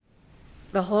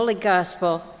The Holy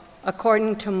Gospel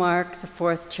according to Mark, the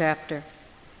 4th chapter.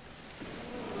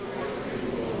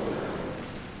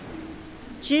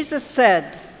 Jesus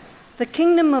said, "The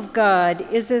kingdom of God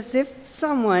is as if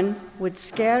someone would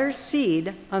scatter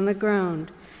seed on the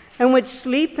ground and would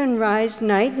sleep and rise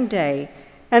night and day,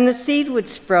 and the seed would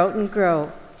sprout and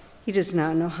grow. He does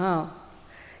not know how.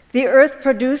 The earth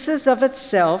produces of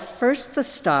itself first the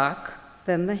stalk,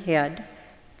 then the head,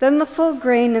 then the full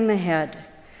grain in the head.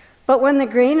 But when the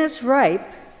grain is ripe,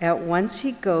 at once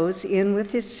he goes in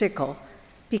with his sickle,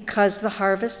 because the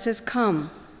harvest has come."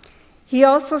 He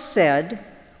also said,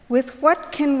 "With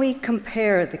what can we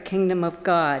compare the kingdom of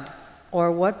God,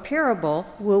 or what parable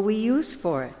will we use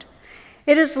for it?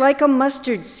 It is like a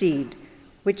mustard seed,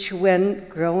 which when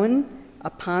grown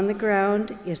upon the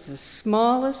ground is the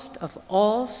smallest of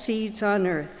all seeds on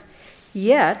earth.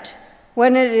 Yet,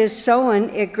 when it is sown,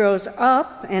 it grows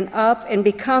up and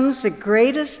becomes the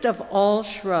greatest of all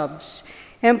shrubs,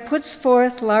 and puts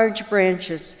forth large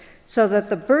branches, so that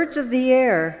the birds of the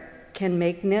air can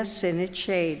make nests in its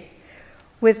shade."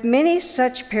 With many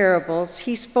such parables,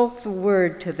 he spoke the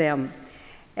word to them,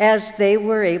 as they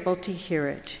were able to hear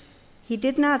it. He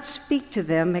did not speak to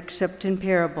them except in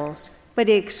parables, but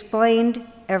he explained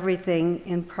everything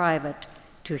in private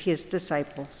to his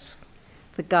disciples.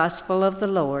 The Gospel of the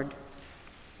Lord.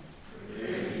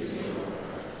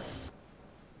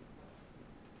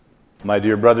 My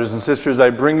dear brothers and sisters, I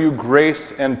bring you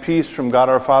grace and peace from God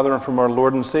our Father and from our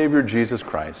Lord and Savior, Jesus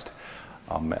Christ.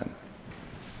 Amen.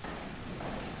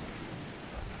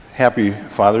 Happy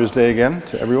Father's Day again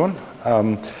to everyone.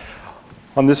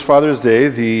 On this Father's Day,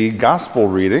 the Gospel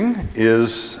reading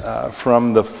is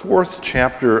from the 4th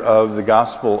chapter of the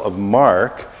Gospel of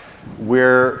Mark,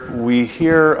 where we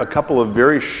hear a couple of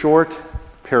very short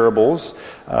parables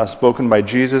spoken by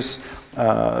Jesus,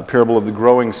 a parable of the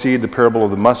growing seed, the parable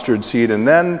of the mustard seed, and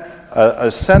then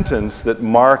a sentence that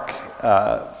Mark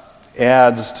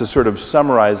adds to sort of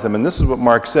summarize them. And this is what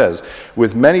Mark says: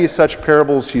 "With many such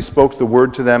parables he spoke the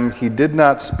word to them. He did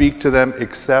not speak to them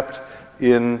except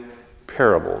in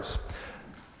parables."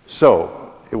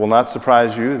 So, it will not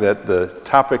surprise you that the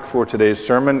topic for today's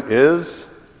sermon is...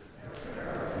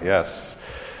 Yes,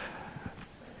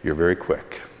 you're very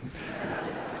quick.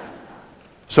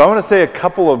 So I want to say a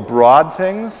couple of broad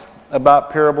things about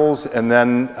parables, and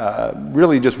then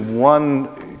really just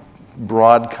one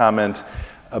broad comment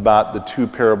about the two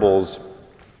parables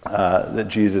that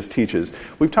Jesus teaches.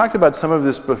 We've talked about some of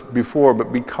this before,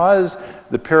 but because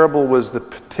the parable was the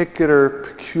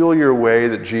peculiar way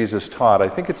that Jesus taught, I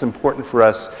think it's important for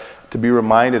us to be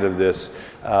reminded of this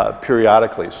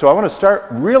periodically. So I want to start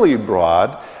really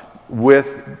broad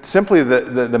with simply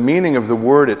the meaning of the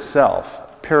word itself.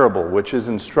 Parable, which is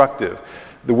instructive.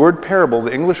 The word parable,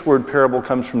 the English word parable,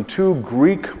 comes from two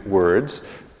Greek words,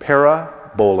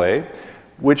 parabole,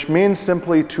 which means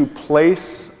simply to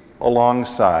place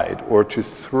alongside or to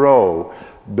throw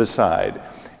beside.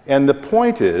 And the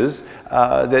point is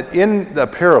that in the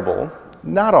parable,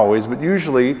 not always, but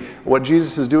usually what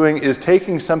Jesus is doing is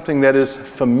taking something that is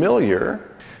familiar,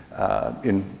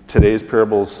 in today's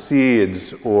parables,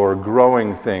 seeds or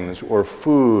growing things or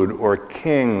food or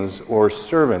kings or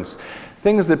servants,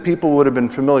 things that people would have been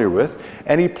familiar with,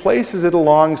 and he places it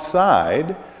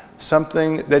alongside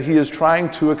something that he is trying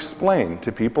to explain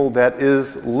to people that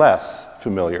is less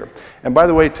familiar. And by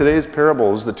the way, today's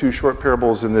parables, the two short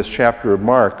parables in this chapter of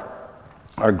Mark,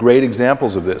 are great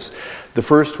examples of this. The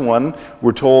first one,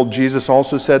 we're told, Jesus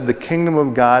also said, "The kingdom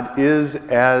of God is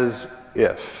as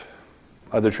if."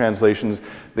 Other translations,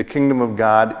 "The kingdom of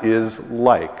God is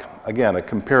like." Again, a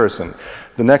comparison.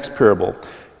 The next parable,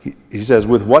 he says,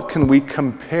 "With what can we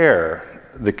compare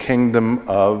the kingdom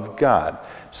of God?"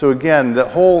 So again, the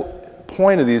whole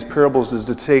point of these parables is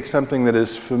to take something that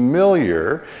is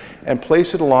familiar and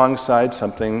place it alongside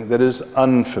something that is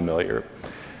unfamiliar.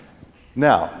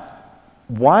 Now,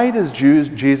 why does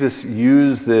Jesus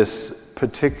use this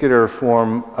particular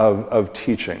form of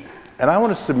teaching? And I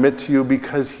want to submit to you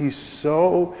because he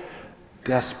so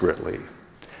desperately,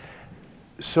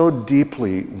 so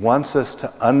deeply wants us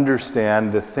to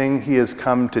understand the thing he has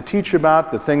come to teach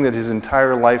about, the thing that his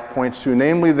entire life points to,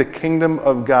 namely the kingdom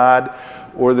of God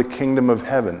or the kingdom of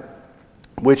heaven,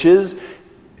 which is,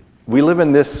 we live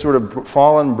in this sort of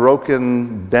fallen,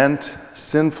 broken, bent,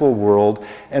 sinful world,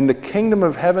 and the kingdom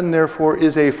of heaven, therefore,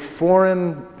 is a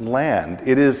foreign land.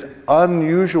 It is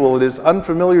unusual, it is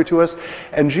unfamiliar to us,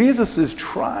 and Jesus is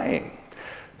trying,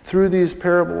 through these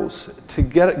parables, to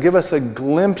give us a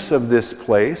glimpse of this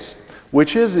place,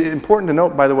 which is important to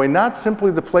note, by the way, not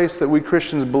simply the place that we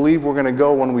Christians believe we're going to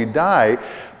go when we die,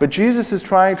 but Jesus is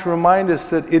trying to remind us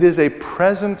that it is a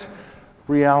present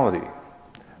reality.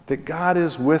 That God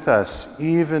is with us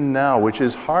even now, which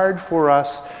is hard for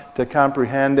us to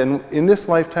comprehend. And in this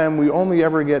lifetime, we only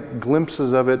ever get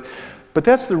glimpses of it. But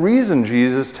that's the reason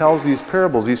Jesus tells these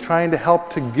parables. He's trying to help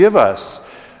to give us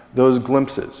those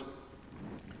glimpses.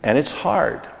 And it's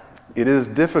hard. It is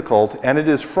difficult, and it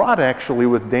is fraught, actually,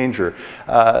 with danger.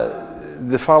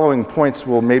 The following points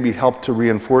will maybe help to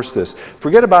reinforce this.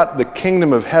 Forget about the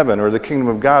kingdom of heaven or the kingdom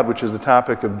of God, which is the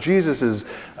topic of Jesus'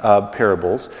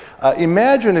 parables.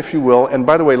 Imagine, if you will, and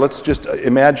by the way, let's just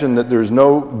imagine that there's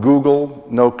no Google,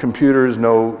 no computers,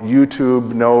 no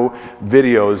YouTube, no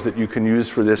videos that you can use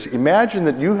for this. Imagine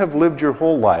that you have lived your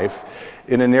whole life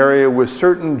in an area with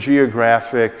certain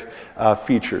geographic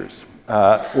features.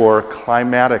 Or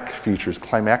climatic features,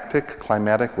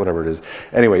 climatic, whatever it is.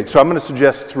 Anyway, so I'm going to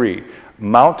suggest 3.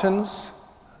 Mountains,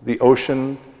 the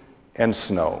ocean, and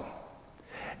snow.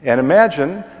 And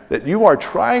imagine that you are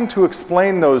trying to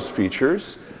explain those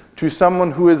features to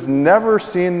someone who has never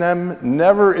seen them,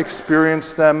 never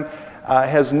experienced them,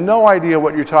 has no idea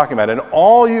what you're talking about. And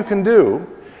all you can do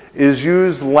is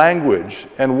use language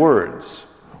and words.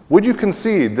 Would you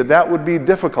concede that that would be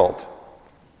difficult?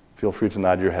 Feel free to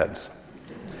nod your heads.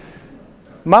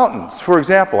 Mountains, for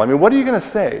example. I mean, what are you going to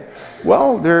say?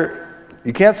 Well,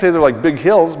 you can't say they're like big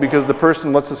hills because the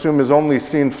person, let's assume, has only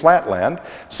seen flat land.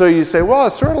 So you say, well,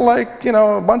 it's sort of like,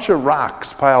 a bunch of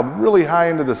rocks piled really high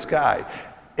into the sky.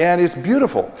 And it's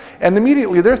beautiful. And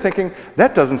immediately they're thinking,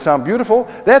 that doesn't sound beautiful.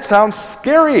 That sounds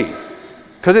scary.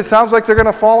 Because it sounds like they're going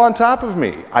to fall on top of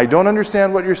me. I don't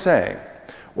understand what you're saying.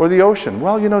 Or the ocean.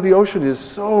 Well, the ocean is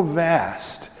so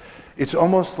vast. It's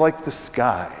almost like the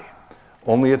sky,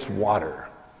 only it's water.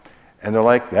 And they're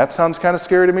like, that sounds kind of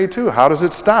scary to me too. How does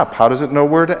it stop? How does it know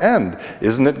where to end?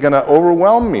 Isn't it going to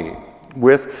overwhelm me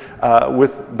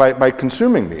by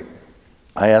consuming me?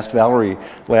 I asked Valerie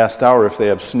last hour if they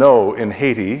have snow in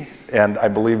Haiti, and I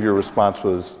believe your response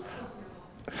was,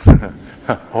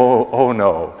 oh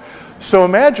no. So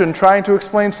imagine trying to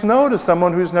explain snow to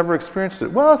someone who's never experienced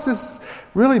it. Well, it's this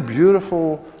really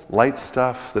beautiful light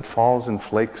stuff that falls in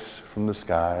flakes from the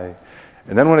sky.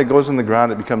 And then when it goes in the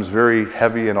ground, it becomes very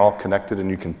heavy and all connected, and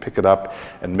you can pick it up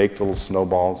and make little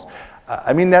snowballs.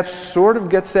 I mean, that sort of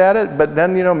gets at it, but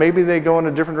then, maybe they go in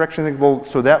a different direction and think, well,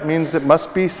 so that means it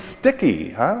must be sticky,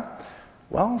 huh?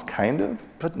 Well, kind of,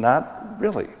 but not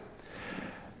really.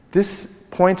 This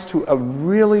points to a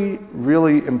really,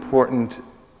 really important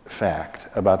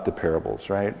fact about the parables,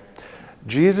 right?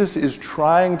 Jesus is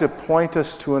trying to point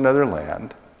us to another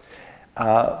land.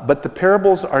 But the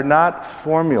parables are not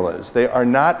formulas. They are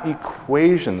not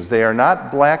equations. They are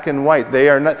not black and white. They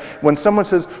are not. When someone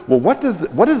says, well, what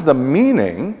is the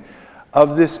meaning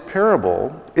of this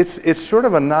parable? It's sort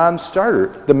of a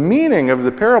non-starter. The meaning of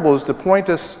the parable is to point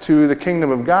us to the kingdom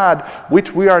of God,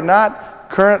 which we are not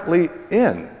currently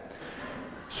in.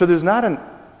 So there's not an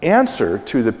answer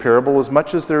to the parable as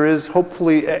much as there is,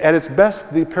 hopefully, at its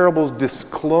best, the parables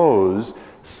disclose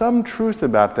some truth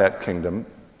about that kingdom.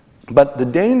 But the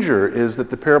danger is that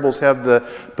the parables have the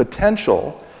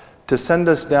potential to send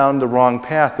us down the wrong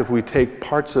path if we take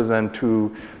parts of them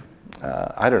to,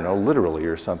 literally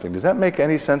or something. Does that make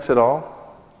any sense at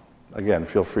all? Again,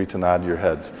 feel free to nod your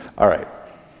heads. All right.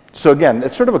 So again,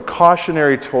 it's sort of a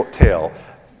cautionary tale.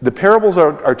 The parables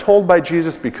are told by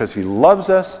Jesus because he loves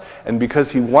us and because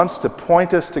he wants to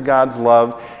point us to God's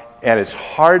love, and it's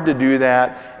hard to do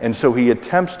that, and so he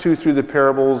attempts to through the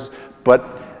parables,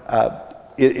 but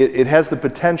it has the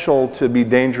potential to be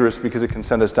dangerous because it can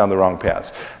send us down the wrong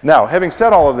paths. Now, having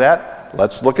said all of that,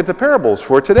 let's look at the parables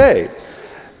for today.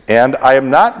 And I am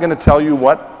not going to tell you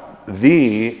what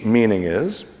the meaning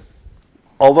is,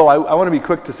 although I want to be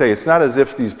quick to say it's not as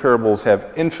if these parables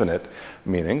have infinite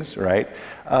meanings, right?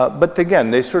 But again,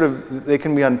 they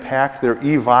can be unpacked. They're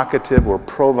evocative or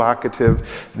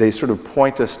provocative. They sort of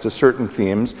point us to certain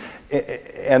themes.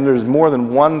 And there's more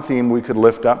than one theme we could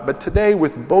lift up. But today,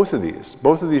 with both of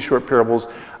these short parables,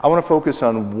 I want to focus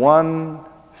on one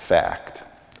fact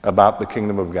about the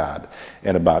kingdom of God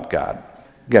and about God.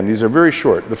 Again, these are very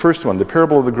short. The first one, the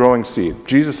parable of the growing seed.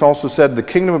 Jesus also said, the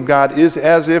kingdom of God is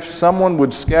as if someone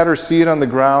would scatter seed on the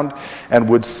ground and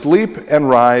would sleep and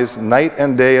rise night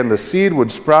and day, and the seed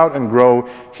would sprout and grow.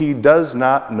 He does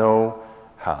not know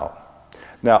how.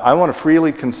 Now, I want to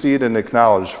freely concede and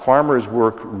acknowledge farmers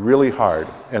work really hard,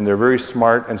 and they're very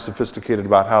smart and sophisticated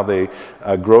about how they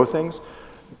grow things.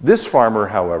 This farmer,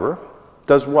 however,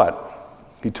 does what?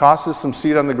 He tosses some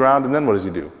seed on the ground, and then what does he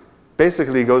do?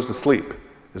 Basically, he goes to sleep,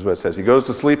 is what it says. He goes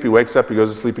to sleep, he wakes up, he goes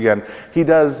to sleep again. He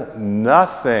does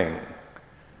nothing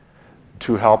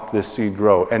to help this seed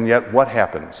grow. And yet, what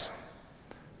happens?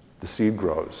 The seed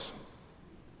grows.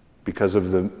 because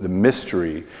of the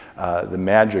mystery, the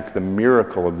magic, the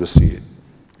miracle of the seed.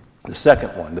 The second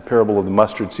one, the parable of the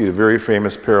mustard seed, a very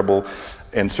famous parable,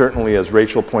 and certainly, as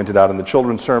Rachel pointed out in the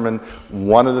children's sermon,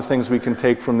 one of the things we can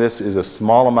take from this is a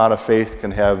small amount of faith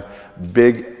can have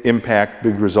big impact,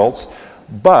 big results.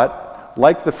 But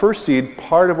like the first seed,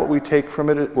 part of what we take from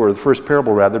it, or the first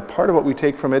parable rather, part of what we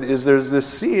take from it is there's this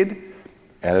seed,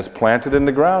 and it's planted in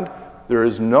the ground. There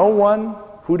is no one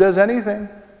who does anything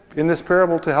in this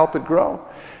parable to help it grow.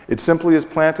 It simply is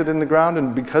planted in the ground,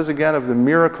 and because, again, of the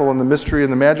miracle and the mystery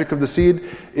and the magic of the seed,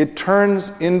 it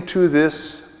turns into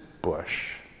this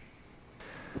bush.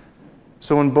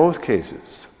 So in both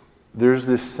cases, there's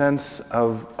this sense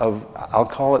of I'll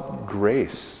call it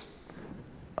grace,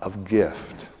 of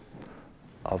gift,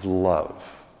 of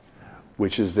love,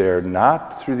 which is there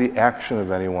not through the action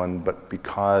of anyone, but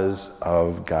because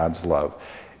of God's love.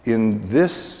 In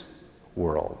this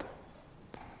world,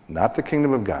 not the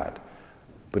kingdom of God,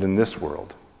 but in this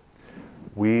world,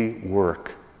 we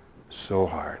work so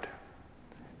hard,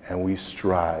 and we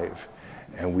strive,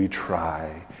 and we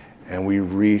try, and we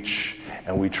reach,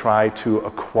 and we try to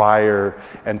acquire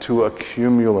and to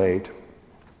accumulate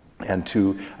and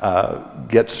to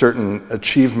get certain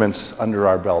achievements under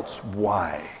our belts.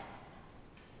 Why?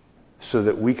 So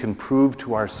that we can prove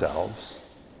to ourselves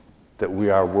that we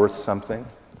are worth something,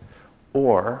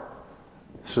 or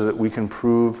so that we can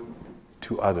prove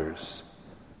to others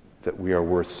that we are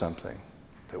worth something,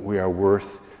 that we are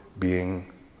worth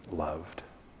being loved.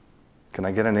 Can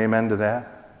I get an amen to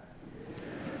that?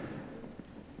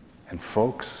 And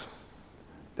folks,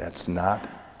 that's not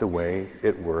the way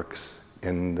it works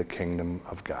in the kingdom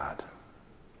of God.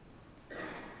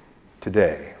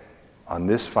 Today, on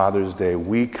this Father's Day,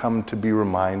 we come to be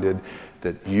reminded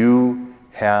that you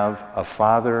have a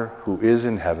Father who is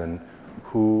in heaven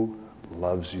who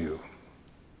loves you.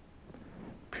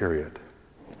 Period.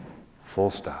 Full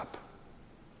stop.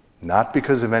 Not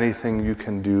because of anything you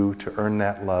can do to earn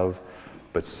that love,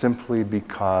 but simply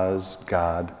because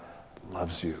God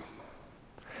loves you.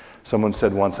 Someone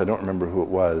said once, I don't remember who it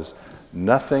was,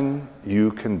 nothing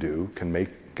you can do can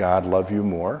make God love you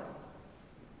more,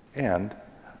 and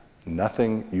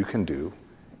nothing you can do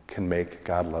can make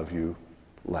God love you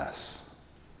less.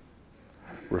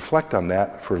 Reflect on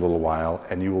that for a little while,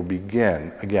 and you will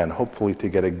begin, again, hopefully to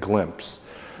get a glimpse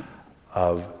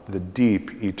of the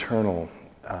deep, eternal,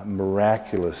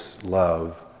 miraculous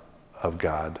love of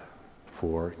God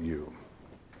for you.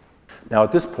 Now,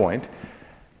 at this point,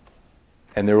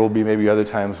 and there will be maybe other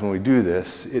times when we do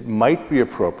this, it might be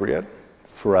appropriate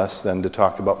for us then to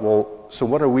talk about, well, so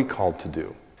what are we called to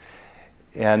do?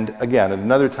 And again, at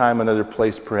another time, another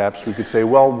place, perhaps we could say,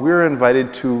 well, we're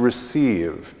invited to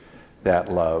receive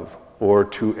that love, or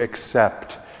to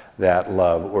accept that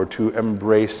love, or to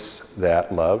embrace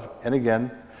that love. And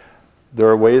again, there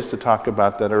are ways to talk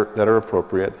about that are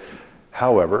appropriate.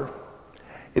 However,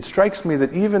 it strikes me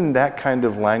that even that kind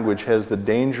of language has the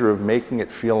danger of making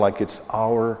it feel like it's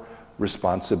our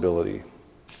responsibility.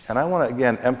 And I want to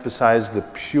again emphasize the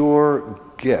pure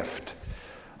gift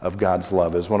of God's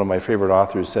love. As one of my favorite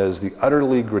authors says, the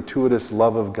utterly gratuitous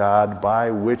love of God by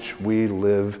which we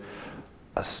live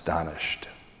astonished.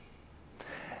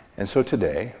 And so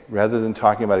today, rather than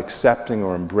talking about accepting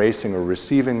or embracing or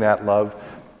receiving that love,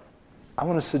 I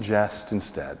want to suggest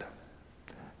instead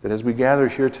that as we gather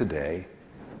here today,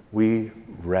 we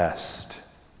rest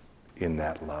in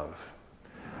that love.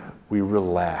 We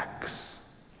relax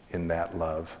in that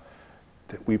love.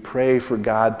 That we pray for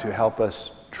God to help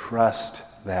us trust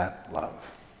that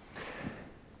love.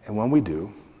 And when we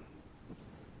do,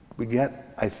 we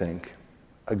get, I think,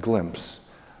 a glimpse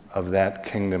of that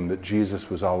kingdom that Jesus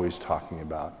was always talking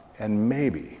about. And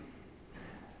maybe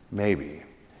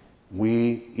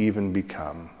we even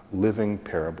become living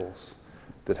parables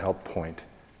that help point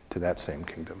to that same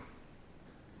kingdom.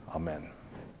 Amen.